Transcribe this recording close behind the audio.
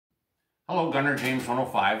Hello, Gunner James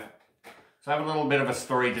 105. So I have a little bit of a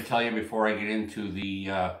story to tell you before I get into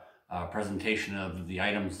the presentation of the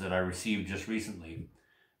items that I received just recently.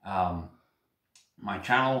 My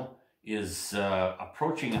channel is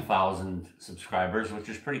approaching 1,000 subscribers, which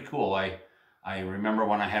is pretty cool. I remember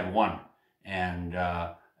when I had one, and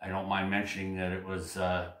I don't mind mentioning that it was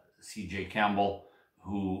CJ Campbell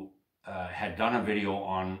who had done a video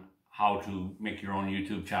on how to make your own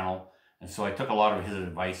YouTube channel. And so I took a lot of his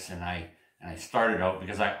advice, and I started out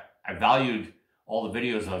because I valued all the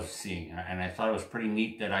videos I was seeing, and I thought it was pretty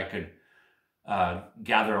neat that I could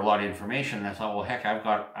gather a lot of information. And I thought, well, heck, I've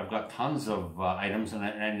got tons of items,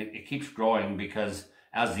 and it keeps growing because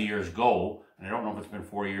as the years go, and I don't know if it's been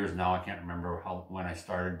 4 years now, I can't remember when I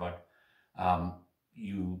started, but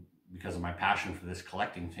because of my passion for this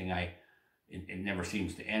collecting thing, it never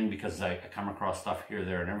seems to end because I come across stuff here,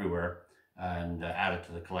 there, and everywhere, and add it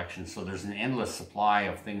to the collection. So there's an endless supply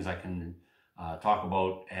of things I can talk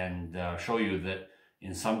about and show you that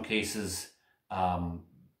in some cases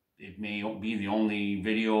it may be the only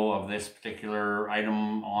video of this particular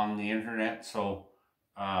item on the internet. So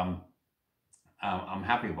I'm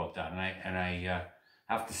happy about that, and I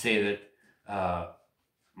have to say that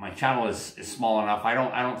my channel is small enough. I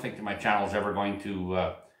don't think that my channel is ever going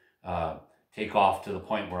to take off to the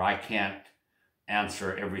point where I can't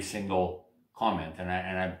answer every single comment, and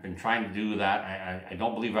I've been trying to do that. I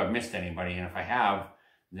don't believe I've missed anybody, and if I have,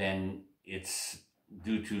 then it's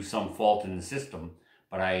due to some fault in the system.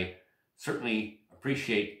 But I certainly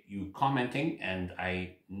appreciate you commenting, and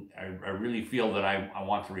I really feel that I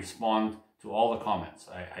want to respond to all the comments.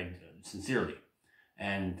 I sincerely.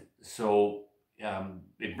 And so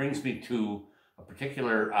it brings me to a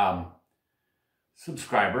particular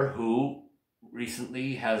subscriber who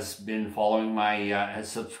recently has been following has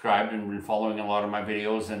subscribed and been following a lot of my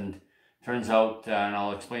videos, and turns out, and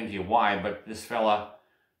I'll explain to you why, but this fella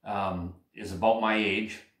is about my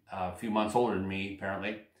age, a few months older than me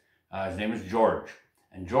apparently. His name is George,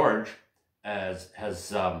 and George has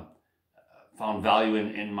found value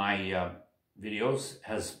in my videos,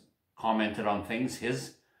 has commented on things.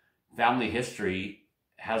 His family history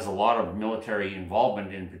has a lot of military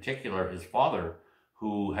involvement, in particular his father,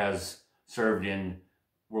 who has served in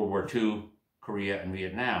World War II, Korea, and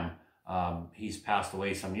Vietnam. He's passed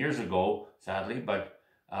away some years ago, sadly, but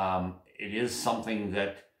it is something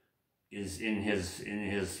that is in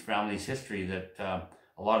his family's history, that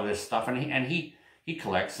a lot of this stuff, and he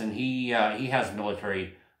collects, and he has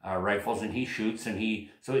military rifles, and he shoots, and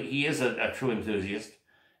so he is a true enthusiast.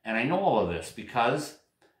 And I know all of this because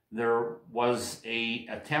there was an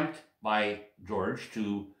attempt by George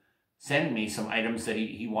to send me some items that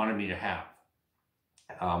he wanted me to have.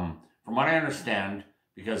 From what I understand,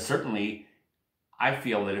 because certainly I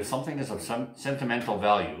feel that if something is of some sentimental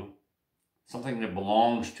value, something that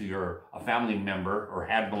belongs to a family member, or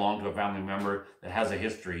had belonged to a family member that has a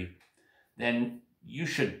history, then you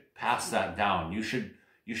should pass that down. You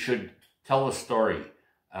should tell the story,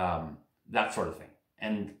 that sort of thing.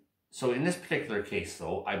 And so in this particular case,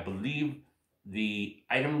 though, I believe the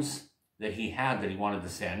items that he wanted to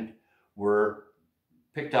send were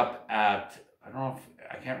picked up at,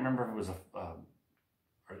 I can't remember if it was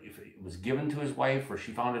or if it was given to his wife, or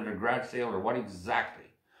she found it at a garage sale, or what exactly.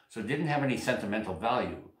 So it didn't have any sentimental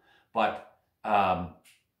value, but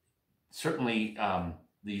certainly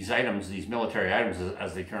these items, these military items,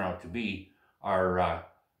 as they turn out to be, are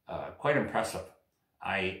quite impressive.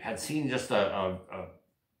 I had seen just a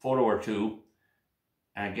photo or two,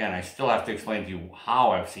 and again, I still have to explain to you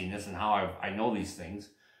how I've seen this and how I know these things.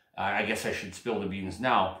 I guess I should spill the beans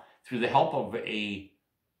now. Through the help of a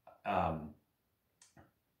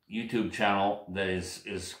YouTube channel that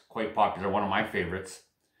is quite popular, one of my favorites.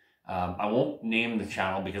 I won't name the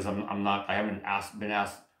channel because I haven't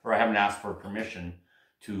asked for permission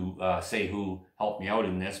to say who helped me out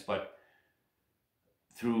in this, but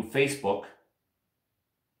through Facebook,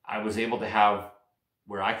 I was able to have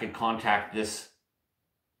where I could contact this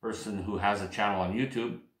person who has a channel on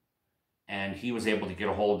YouTube, and he was able to get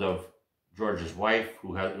a hold of George's wife,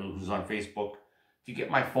 who's on Facebook, to get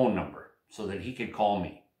my phone number so that he could call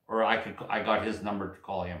me, or I got his number to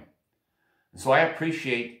call him. And so I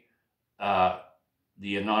appreciate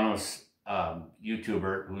the anonymous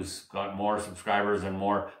YouTuber who's got more subscribers and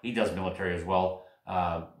more. He does military as well.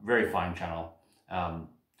 Very fine channel.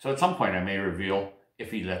 So at some point I may reveal, if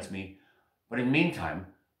he lets me. But in the meantime,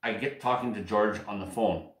 I get talking to George on the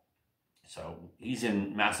phone. So he's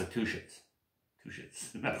in Massachusetts.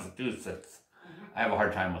 Massachusetts. I have a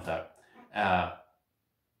hard time with that.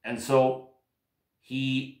 And so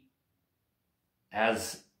he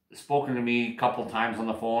has spoken to me a couple times on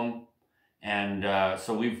the phone. And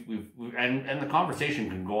so and the conversation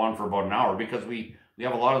can go on for about an hour because we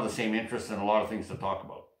have a lot of the same interests and a lot of things to talk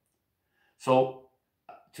about. So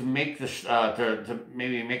to make this, to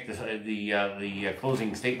maybe make this the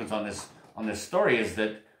closing statements on this story is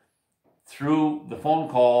that through the phone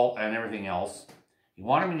call and everything else, he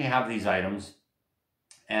wanted me to have these items,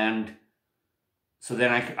 and so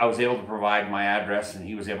then I was able to provide my address, and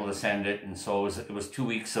he was able to send it, and so it was 2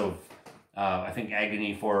 weeks of I think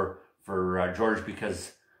agony for George,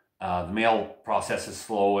 because the mail process is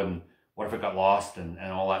slow, and what if it got lost and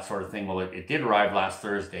all that sort of thing. Well, it did arrive last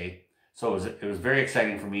Thursday, so it was very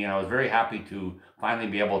exciting for me, and I was very happy to finally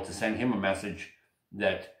be able to send him a message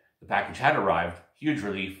that the package had arrived. Huge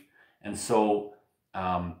relief. And so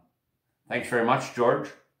thanks very much, George.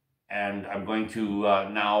 And I'm going to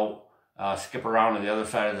now skip around to the other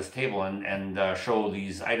side of this table and show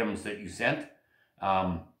these items that you sent.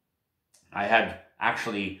 I had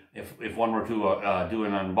actually, if one were to do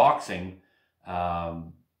an unboxing,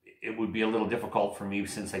 it would be a little difficult for me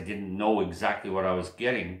since I didn't know exactly what I was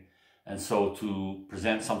getting. And so to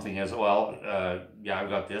present something as well, yeah, I've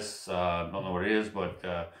got this, don't know what it is, but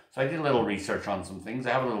so I did a little research on some things.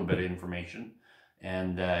 I have a little bit of information,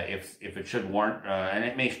 and if it should warrant,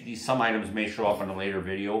 and some items may show up in a later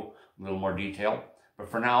video, a little more detail. But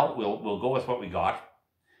for now, we'll go with what we got,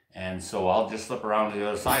 and so I'll just slip around to the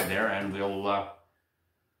other side there, and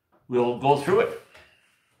we'll go through it.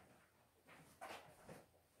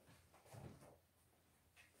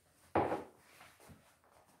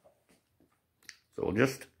 So we'll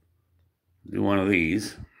just do one of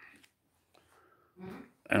these.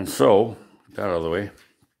 And so, get that out of the way.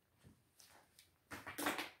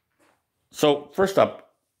 So first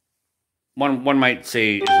up, one might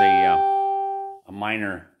say is a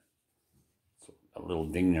minor, a little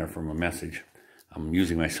ding there from a message. I'm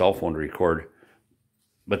using my cell phone to record.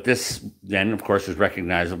 But this then, of course, is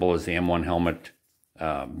recognizable as the M1 helmet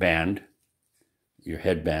band, your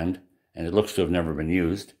headband, and it looks to have never been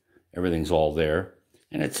used. Everything's all there,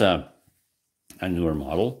 and it's a newer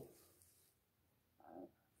model.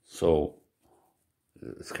 So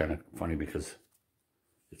it's kind of funny because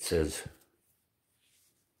it says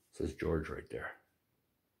George right there.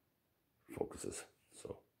 Focuses.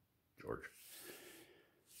 So George.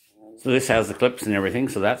 So this has the clips and everything,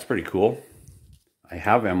 so that's pretty cool. I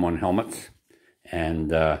have M1 helmets,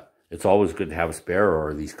 and it's always good to have a spare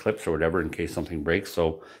or these clips or whatever in case something breaks.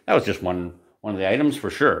 So that was just one of the items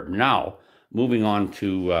for sure. Now, moving on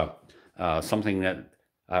to something that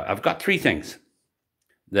I've got three things.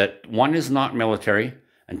 That one is not military,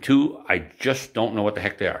 and two, I just don't know what the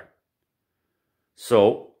heck they are.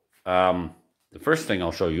 So the first thing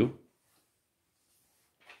I'll show you,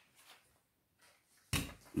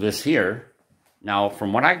 this here. Now,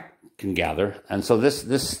 from what I can gather, and so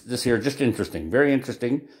this here, just interesting, very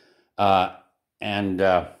interesting, and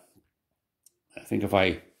I think if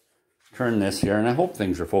I turn this here, and I hope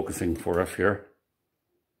things are focusing for us here.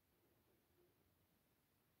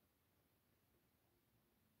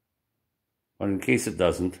 But in case it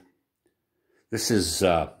doesn't, this is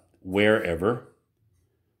Wherever,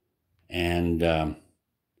 and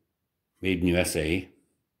made in USA,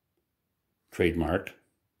 trademark.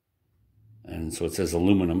 And so it says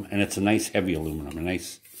aluminum, and it's a nice heavy aluminum, a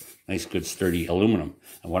nice good sturdy aluminum.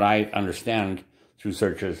 And what I understand through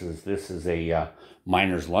searches is this is a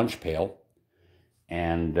miner's lunch pail,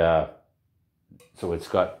 and so it's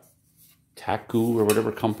got Taku or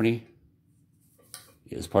whatever company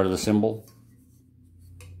is part of the symbol,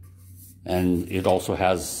 and it also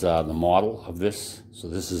has the model of this. So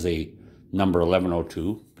this is a number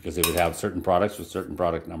 1102 because they would have certain products with certain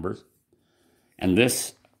product numbers, and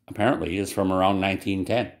this apparently is from around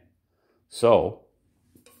 1910. So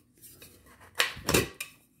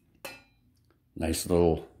nice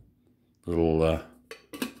little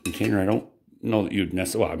container. I don't know that you'd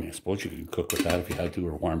necessarily, well, I mean, I suppose you could cook with that if you had to,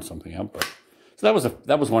 or warm something up. But so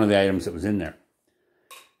that was one of the items that was in there.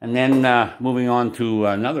 And then moving on to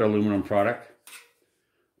another aluminum product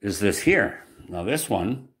is this here. Now this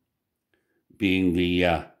one being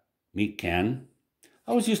the meat can.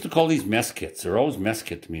 I always used to call these mess kits. They're always mess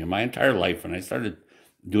kit to me in my entire life. And I started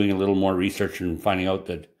doing a little more research and finding out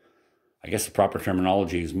that I guess the proper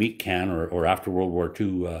terminology is meat can, or after World War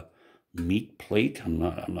II meat plate. I'm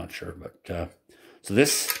not sure, but so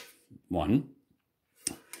this one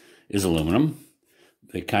is aluminum.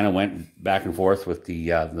 They kind of went back and forth with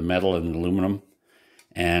the metal and the aluminum,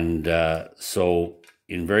 and so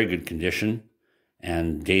in very good condition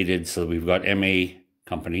and dated. So we've got MA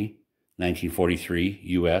Company, 1943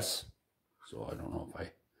 US. So I don't know if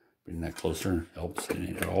I bring that closer helps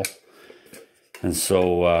any at all. And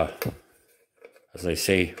so as I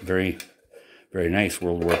say, very, very nice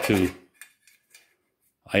World War II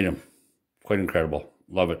item. Quite incredible.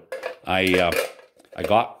 Love it. I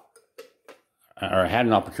had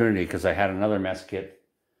an opportunity because I had another mess kit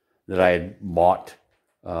that I had bought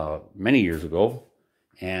many years ago,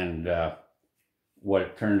 and what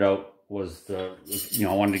it turned out was, I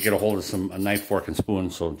wanted to get a hold of a knife, fork, and spoon,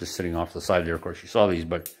 so just sitting off to the side there. Of course, you saw these,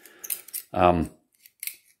 but now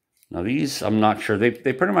these, I'm not sure. They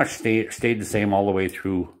pretty much stayed the same all the way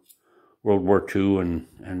through World War II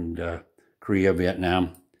and Korea,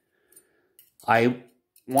 Vietnam. I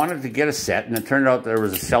wanted to get a set, and it turned out there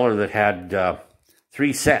was a seller that had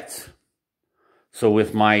 3 sets. So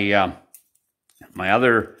with my my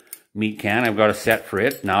other meat can, I've got a set for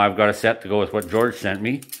it. Now I've got a set to go with what George sent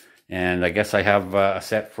me, and I guess I have a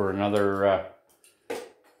set for another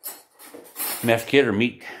meth kit or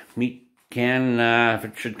meat can if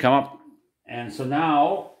it should come up. And so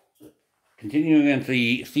now, continuing into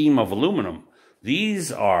the theme of aluminum,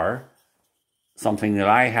 these are something that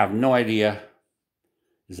I have no idea.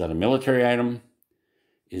 Is that a military item?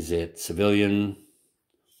 Is it civilian?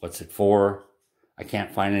 What's it for? I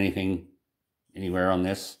can't find anything anywhere on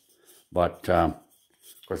this, but of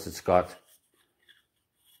course it's got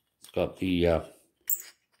the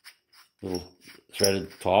little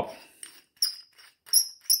threaded top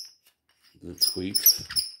that squeaks,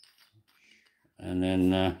 and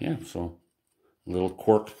then yeah, so a little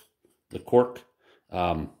cork. The cork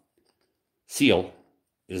seal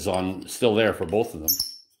is still there for both of them,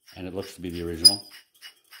 and it looks to be the original.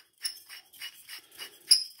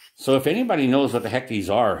 So if anybody knows what the heck these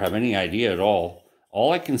are, have any idea at all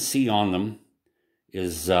I can see on them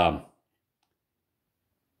is there's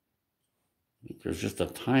just a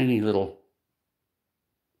tiny little,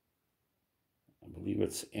 I believe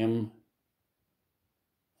it's M.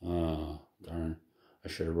 Darn, I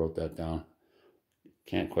should have wrote that down.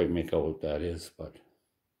 Can't quite make out what that is, but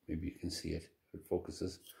maybe you can see it if it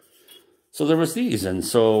focuses. So there was these, and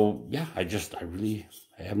so yeah, I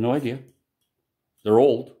have no idea. They're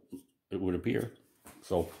old, it would appear.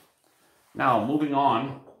 So now moving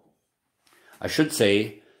on, I should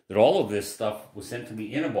say that all of this stuff was sent to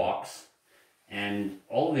me in a box, and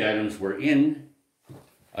all of the items were in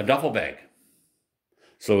a duffel bag.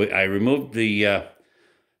 So I removed the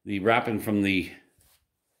wrapping from the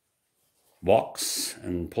box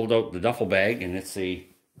and pulled out the duffel bag, and it's a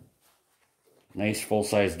nice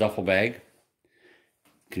full-size duffel bag.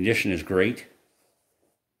 Condition is great.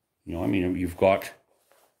 I mean, you've got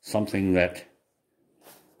something that,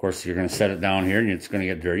 of course, you're going to set it down here and it's going to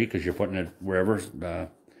get dirty because you're putting it wherever,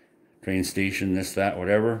 train station, this, that,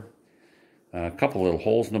 whatever. A couple little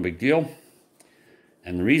holes, no big deal.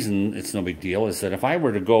 And the reason it's no big deal is that if I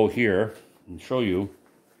were to go here and show you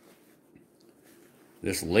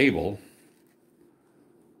this label,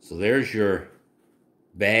 so there's your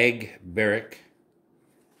bag barrack.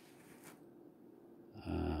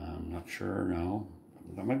 I'm not sure now.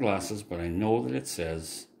 I've got my glasses, but I know that it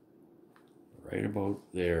says right about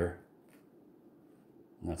there,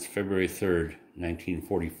 and that's February 3rd,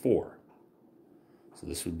 1944. So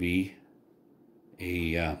this would be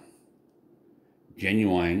a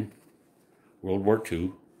genuine World War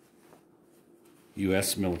II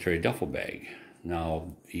U.S. military duffel bag.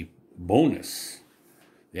 Now, the bonus,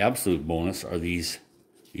 the absolute bonus, are these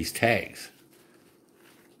tags.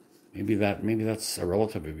 Maybe that's a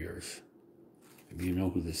relative of yours. Maybe you know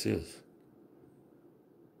who this is.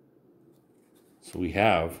 So we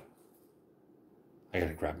have, I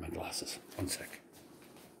gotta grab my glasses. One sec.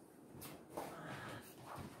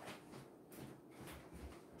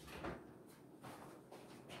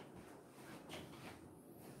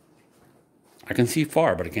 I can see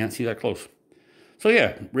far, but I can't see that close. So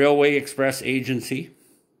yeah, Railway Express Agency.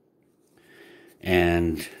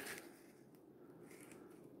 And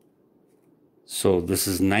so this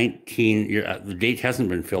is 19, the date hasn't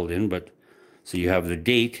been filled in, but so you have the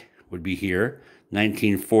date would be here,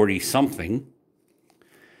 1940 something.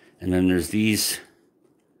 And then there's these,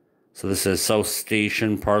 so this says South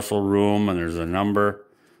Station, parcel room, and there's a number.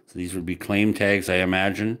 So these would be claim tags, I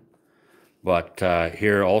imagine. But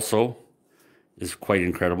here also is quite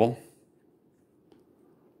incredible.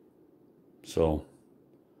 So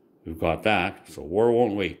we've got that. So war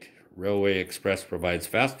won't wait. Railway Express provides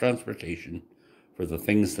fast transportation for the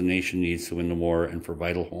things the nation needs to win the war and for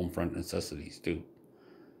vital home front necessities too.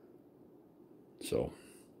 So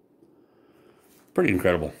pretty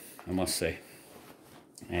incredible, I must say.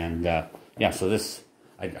 And yeah, so this,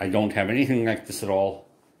 I don't have anything like this at all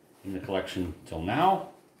in the collection till now.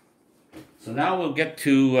 So now we'll get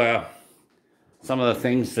to some of the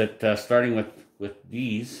things that, starting with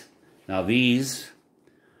these. Now these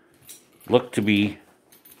look to be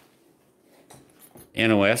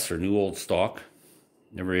NOS, or new old stock,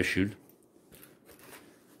 never issued.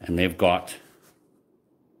 And they've got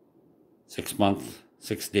 6 month,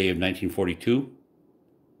 6th day of 1942.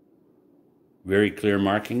 Very clear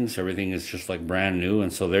markings. Everything is just like brand new.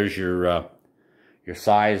 And so there's your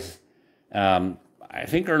size. I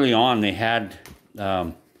think early on they had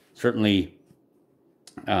certainly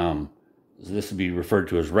this would be referred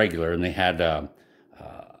to as regular, and they had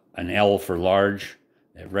an L for large,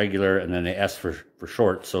 regular, and then the S for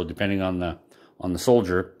short. So depending on the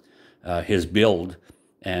soldier, his build,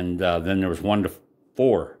 and then there was 1 to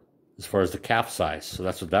 4 as far as the calf size. So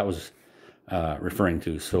that's what that was referring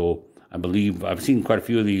to. So I believe I've seen quite a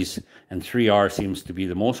few of these, and 3R seems to be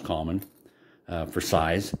the most common for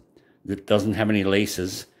size. That doesn't have any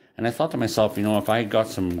laces. And I thought to myself, you know, if I got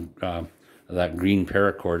some of that green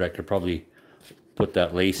paracord, I could probably put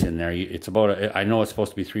that lace in there. It's about, I know it's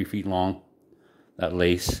supposed to be 3 feet long, that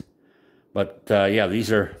lace. But yeah,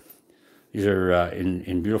 these are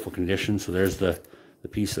in beautiful condition. So there's the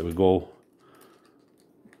piece that would go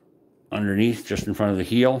underneath, just in front of the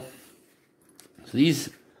heel. So these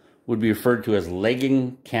would be referred to as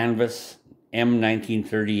legging canvas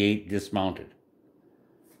M1938 dismounted.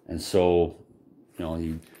 And so, you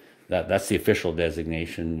know, that's the official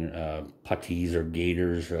designation. Puttees or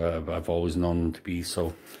gaiters, I've always known them to be.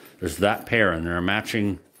 So there's that pair, and they're a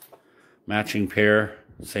matching pair,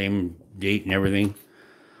 same date and everything.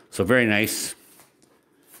 So very nice.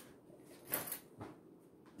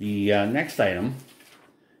 The next item,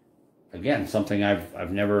 again, something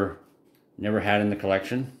I've never had in the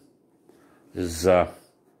collection, is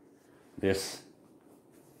this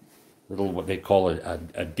little, what they call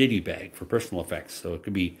a ditty bag for personal effects. So it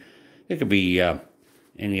could be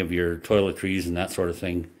any of your toiletries and that sort of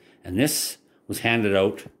thing. And this was handed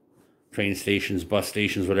out, train stations, bus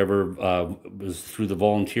stations, whatever, was through the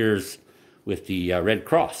volunteers with the Red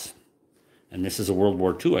Cross. And this is a World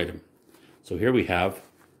War II item. So here we have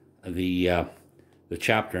the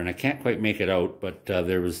chapter, and I can't quite make it out, but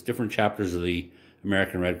there was different chapters of the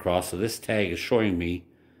American Red Cross. So this tag is showing me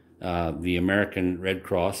the American Red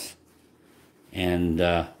Cross, and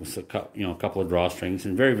with a couple of drawstrings,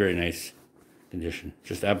 in very, very nice condition.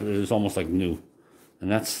 Just it was almost like new, and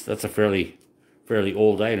that's a fairly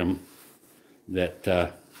old item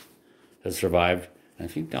that has survived. And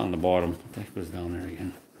I think down the bottom, what the heck was down there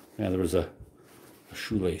again? Yeah, there was a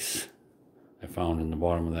shoelace I found in the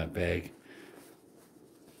bottom of that bag.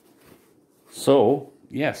 So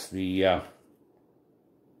yes, the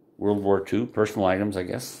World War II personal items, I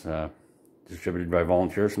guess, distributed by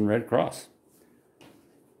volunteers from Red Cross.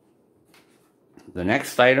 The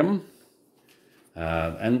next item,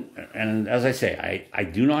 and as I say, I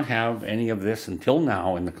do not have any of this until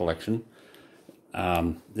now in the collection.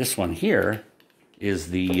 This one here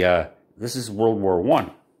is this is World War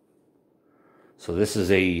I. So this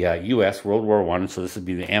is a U.S. World War I. So this would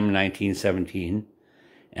be the M1917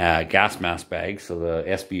 gas mask bag. So the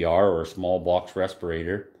SBR, or small box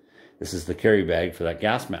respirator. This is the carry bag for that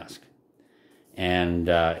gas mask, and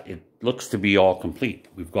it looks to be all complete.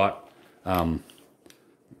 We've got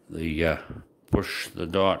the push the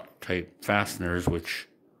dot type fasteners, which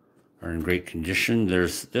are in great condition.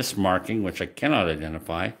 There's this marking, which I cannot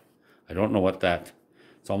identify. I don't know what that.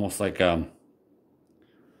 It's almost like kind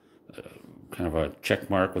of a check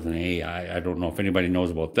mark with an A. I don't know if anybody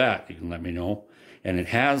knows about that. You can let me know. And it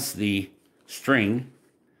has the string.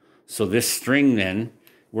 So this string then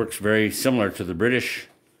works very similar to the British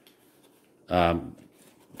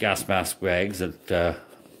gas mask bags that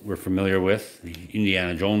we're familiar with, the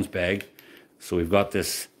Indiana Jones bag. So we've got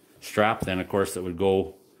this strap then, of course, that would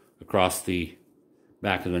go across the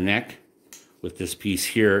back of the neck with this piece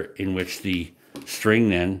here, in which the string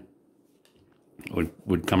then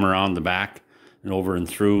would come around the back and over and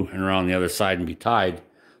through and around the other side and be tied,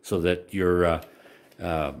 so that your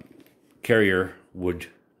carrier would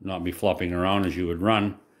not be flopping around as you would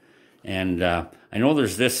run. And I know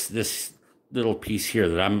there's this little piece here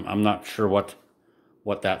that I'm not sure what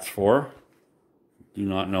that's for. Do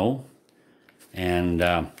not know. And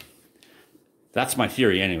that's my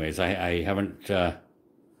theory anyways. I haven't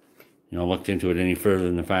looked into it any further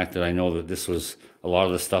than the fact that I know that this was a lot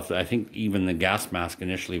of the stuff that I think even the gas mask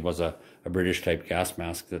initially was a British type gas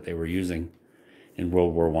mask that they were using in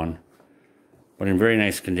World War I. But in very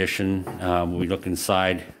nice condition. When we look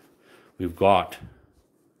inside, we've got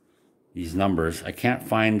these numbers. I can't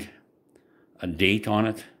find a date on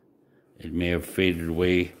it. It may have faded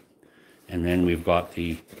away. And then we've got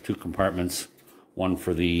the 2 compartments, one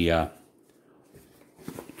for the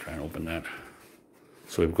try and open that,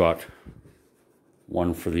 So we've got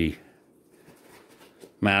one for the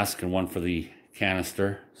mask and one for the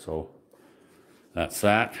canister. So that's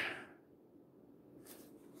that.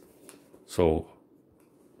 So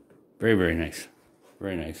very, very nice.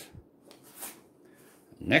 Very nice.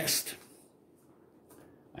 Next,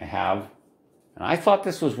 I have, and I thought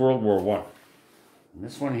this was World War I. And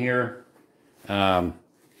this one here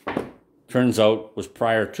turns out was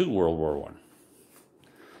prior to World War I.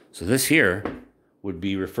 So this here would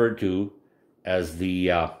be referred to as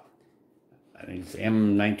the I think it's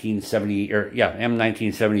M1970, or yeah,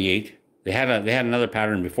 M1978. They had another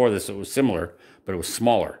pattern before this that was similar, but it was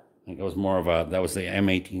smaller. I think it was more of a, that was the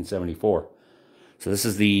M1874. So this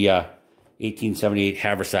is the 1878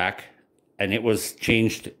 haversack, and it was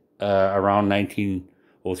changed around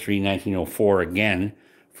 1903, 1904 again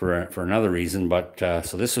for another reason. But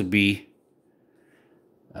so this would be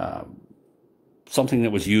something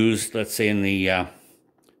that was used, let's say, in the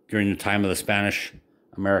during the time of the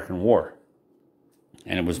Spanish-American War,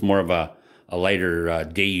 and it was more of a lighter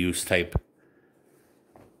day use type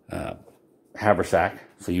haversack.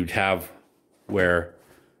 So you'd have, where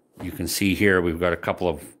you can see here, we've got a couple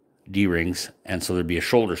of D-rings, and so there'd be a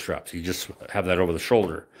shoulder strap. So you just have that over the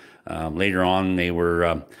shoulder. Later on, they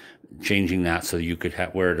were changing that so you could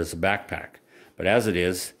wear it as a backpack. But as it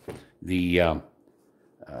is, the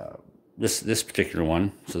this particular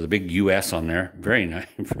one, so the big US on there, very nice,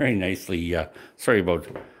 very nicely. Sorry about,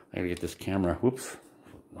 I gotta get this camera. Whoops,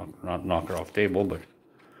 not knock her off table, but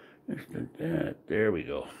there we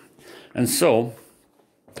go. And so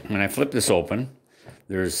when I flip this open,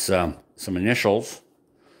 there's some initials.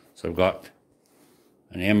 So I've got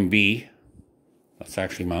an MB. That's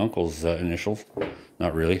actually my uncle's initials.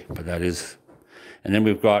 Not really, but that is. And then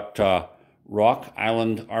we've got Rock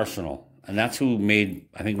Island Arsenal. And that's who made,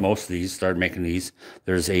 I think, most of these, started making these.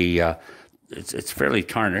 There's a, it's fairly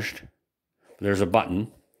tarnished. There's a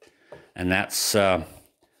button. And that's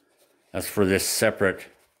for this separate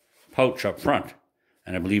pouch up front.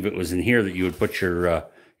 And I believe it was in here that you would put your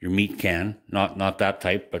meat can. Not that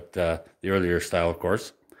type, but the earlier style, of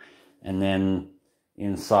course. And then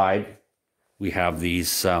inside, we have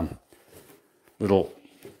these little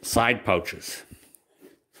side pouches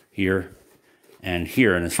here and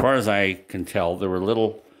here. And as far as I can tell, there were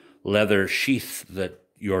little leather sheaths that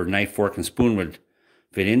your knife, fork, and spoon would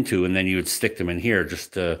fit into, and then you would stick them in here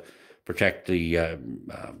just to protect the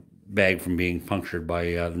bag from being punctured by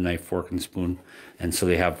the knife, fork, and spoon. And so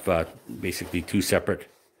they have basically two separate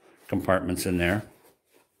compartments in there.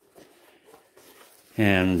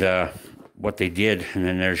 And what they did, and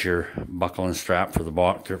then there's your buckle and strap for the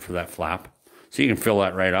for that flap. So you can fill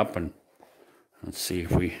that right up, and let's see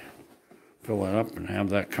if we fill that up and have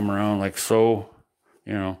that come around like so.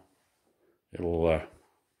 You know, it'll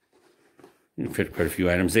fit quite a few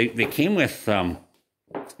items. They came with you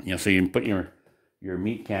know, so you can put your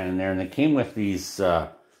meat can in there, and they came with these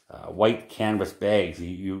white canvas bags.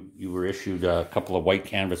 You were issued a couple of white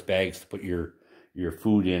canvas bags to put your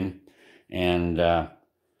food in, and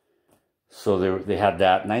so they had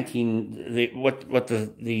that. What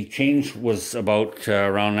the change was about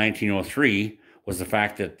around 1903 was the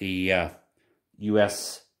fact that the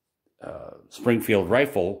U.S. Springfield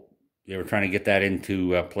rifle, they were trying to get that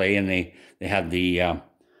into play, and they had the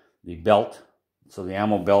belt, so the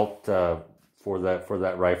ammo belt for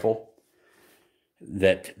that rifle,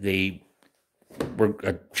 that they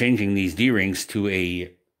were changing these D-rings to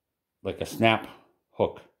like a snap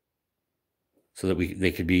hook, so that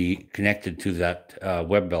they could be connected to that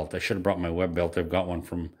web belt. I should have brought my web belt. I've got one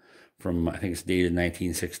from I think it's dated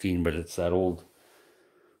 1916, but it's that old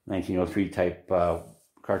 1903 type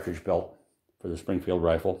cartridge belt for the Springfield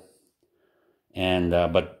rifle. And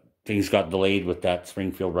but things got delayed with that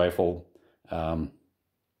Springfield rifle, and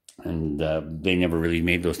they never really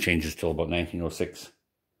made those changes till about 1906.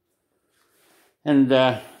 And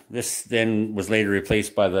this then was later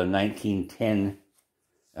replaced by the 1910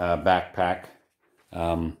 backpack,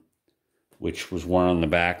 which was worn on the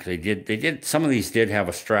back. They did some of these did have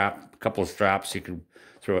a strap, a couple of straps you could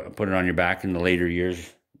put it on your back in the later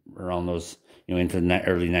years, around those, you know, into the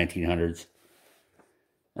early 1900s.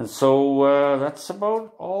 And so that's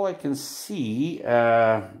about all I can see. You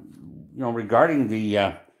know, regarding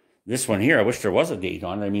the this one here, I wish there was a date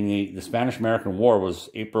on it. I mean, the Spanish-American War was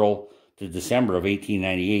April to December of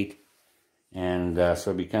 1898, and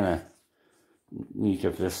so it'd be kind of neat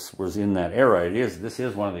if this was in that era. This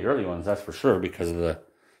is one of the early ones, that's for sure, because of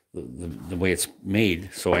the way it's made.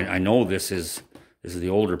 So I know this is the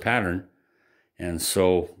older pattern, and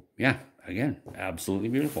so yeah, again, absolutely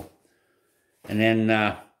beautiful. And then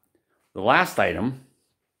the last item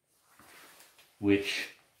which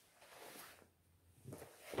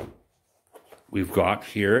we've got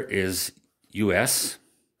here is US,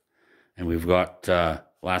 and we've got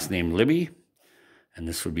last name Libby, and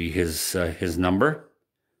this would be his number.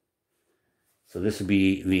 So this would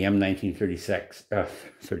be the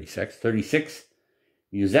M1936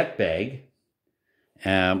 musette bag.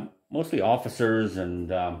 Mostly officers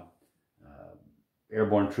and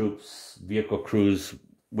airborne troops, vehicle crews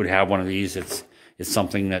would have one of these. It's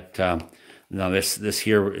something that now this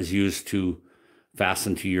here is used to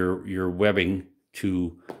fasten to your webbing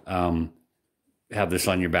to have this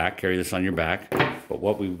on your back, carry this on your back. But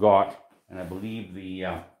what we've got, and I believe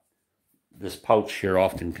this pouch here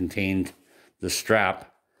often contained the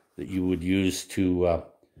strap that you would use to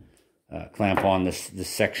clamp on this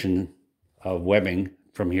section of webbing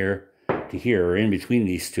from here to here, or in between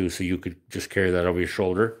these two, so you could just carry that over your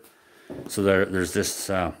shoulder. So there's this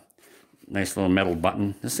nice little metal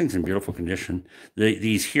button. This thing's in beautiful condition.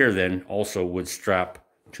 These here then also would strap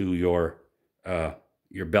to your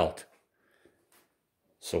belt.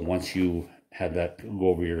 So once you had that go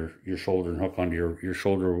over your shoulder and hook onto your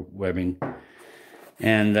shoulder webbing.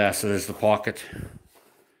 And so there's the pocket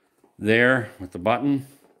there with the button.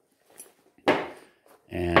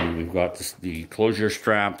 And we've got the closure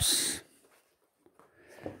straps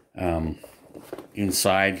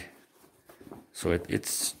inside. So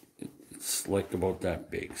it's like about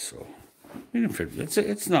that big. So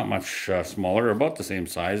it's not much smaller, about the same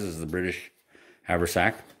size as the British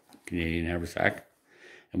haversack, Canadian haversack.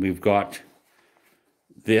 And we've got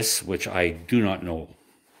this, which I do not know.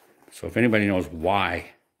 So if anybody knows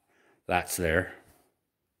why that's there,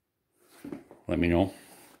 let me know.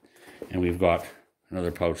 And we've got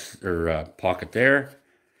another pouch or pocket there,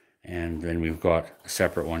 and then we've got a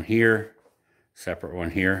separate one here, separate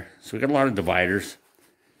one here. So we've got a lot of dividers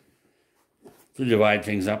to divide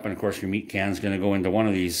things up, and of course your meat can is going to go into one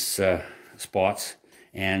of these spots.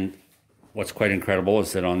 And what's quite incredible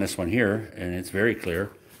is that on this one here, and it's very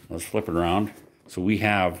clear, let's flip it around. So we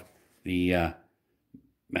have the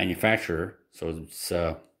manufacturer, so it's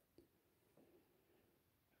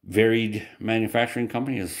Varied Manufacturing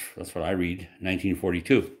Company, that's what I read,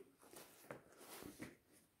 1942.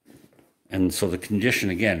 And so the condition,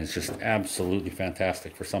 again, is just absolutely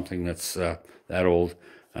fantastic for something that's that old.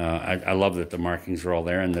 I love that the markings are all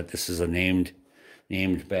there and that this is a named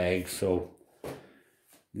bag. So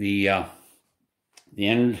the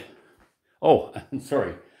end. Oh,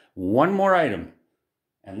 sorry, one more item,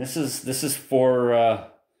 and this is for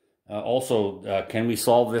also. Can we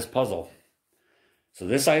solve this puzzle? So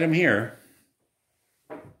this item here,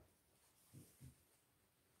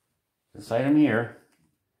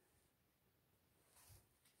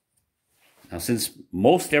 now since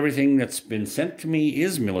most everything that's been sent to me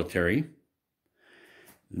is military,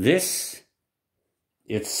 it's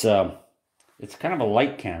kind of a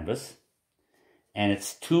light canvas, and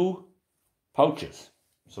it's 2 pouches.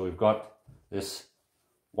 So we've got this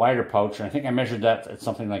wider pouch, and I think I measured that at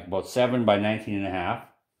something like about 7 by 19.5.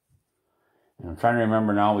 And I'm trying to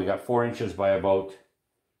remember now, we got 4 inches by about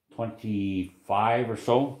 25 or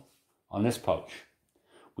so on this pouch.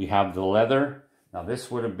 We have the leather. Now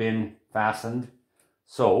this would have been fastened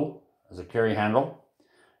so as a carry handle,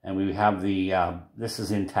 and we have the this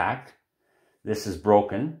is intact. This is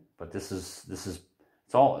broken, but it's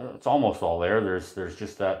almost all there. There's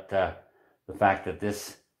just that the fact that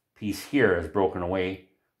this piece here is broken away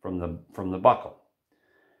from the buckle.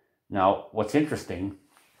 Now what's interesting,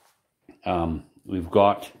 we've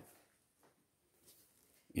got,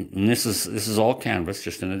 and this is all canvas,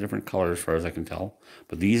 just in a different color as far as I can tell,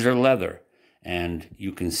 but these are leather, and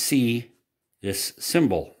you can see this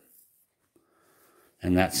symbol,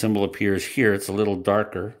 and that symbol appears here. It's a little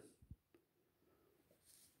darker,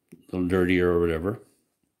 a little dirtier or whatever.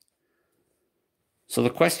 So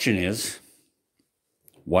the question is,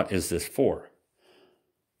 what is this for?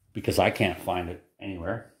 Because I can't find it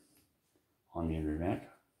anywhere on the internet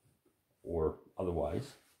or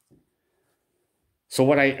otherwise.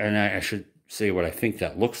 So I should say what I think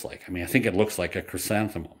that looks like. I mean, I think it looks like a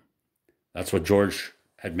chrysanthemum. That's what George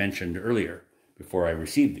had mentioned earlier before I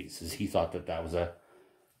received these, is he thought that was a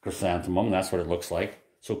chrysanthemum. That's what it looks like.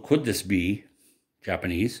 So could this be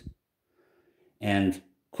Japanese? And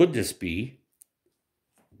could this be,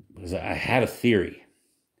 because I had a theory,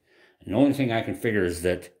 and the only thing I can figure is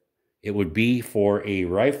that it would be for a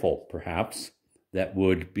rifle, perhaps, that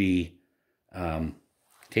would be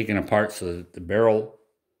taken apart so that the barrel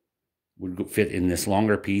would fit in this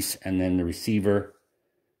longer piece, and then the receiver,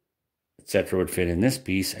 etc., would fit in this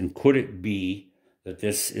piece. And could it be that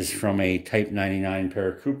this is from a Type 99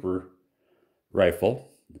 paratrooper rifle,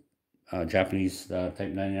 Japanese Type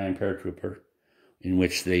 99 paratrooper, in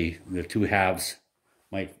which the two halves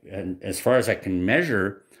might, and as far as I can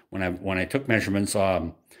measure, when I took measurements,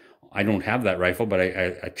 I don't have that rifle, but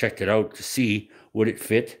I checked it out to see would it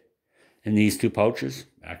fit in these two pouches.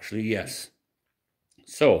 Actually, yes.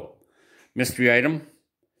 So, mystery item.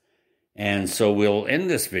 And so we'll end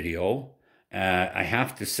this video. I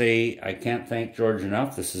have to say, I can't thank George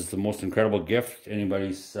enough. This is the most incredible gift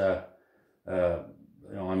anybody's, you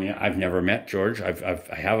know, I mean, I've never met George.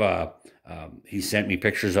 He sent me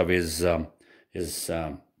pictures of his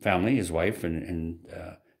family, his wife and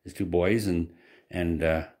his two boys, and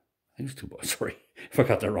I think it's two boys, sorry, if I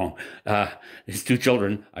got that wrong. His two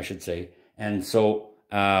children, I should say. And so,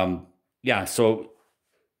 yeah, so,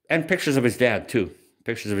 and pictures of his dad too.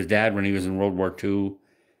 Pictures of his dad when he was in World War II,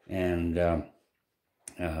 and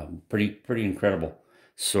pretty incredible.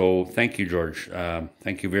 So thank you, George.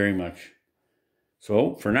 Thank you very much.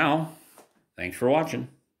 So for now, thanks for watching.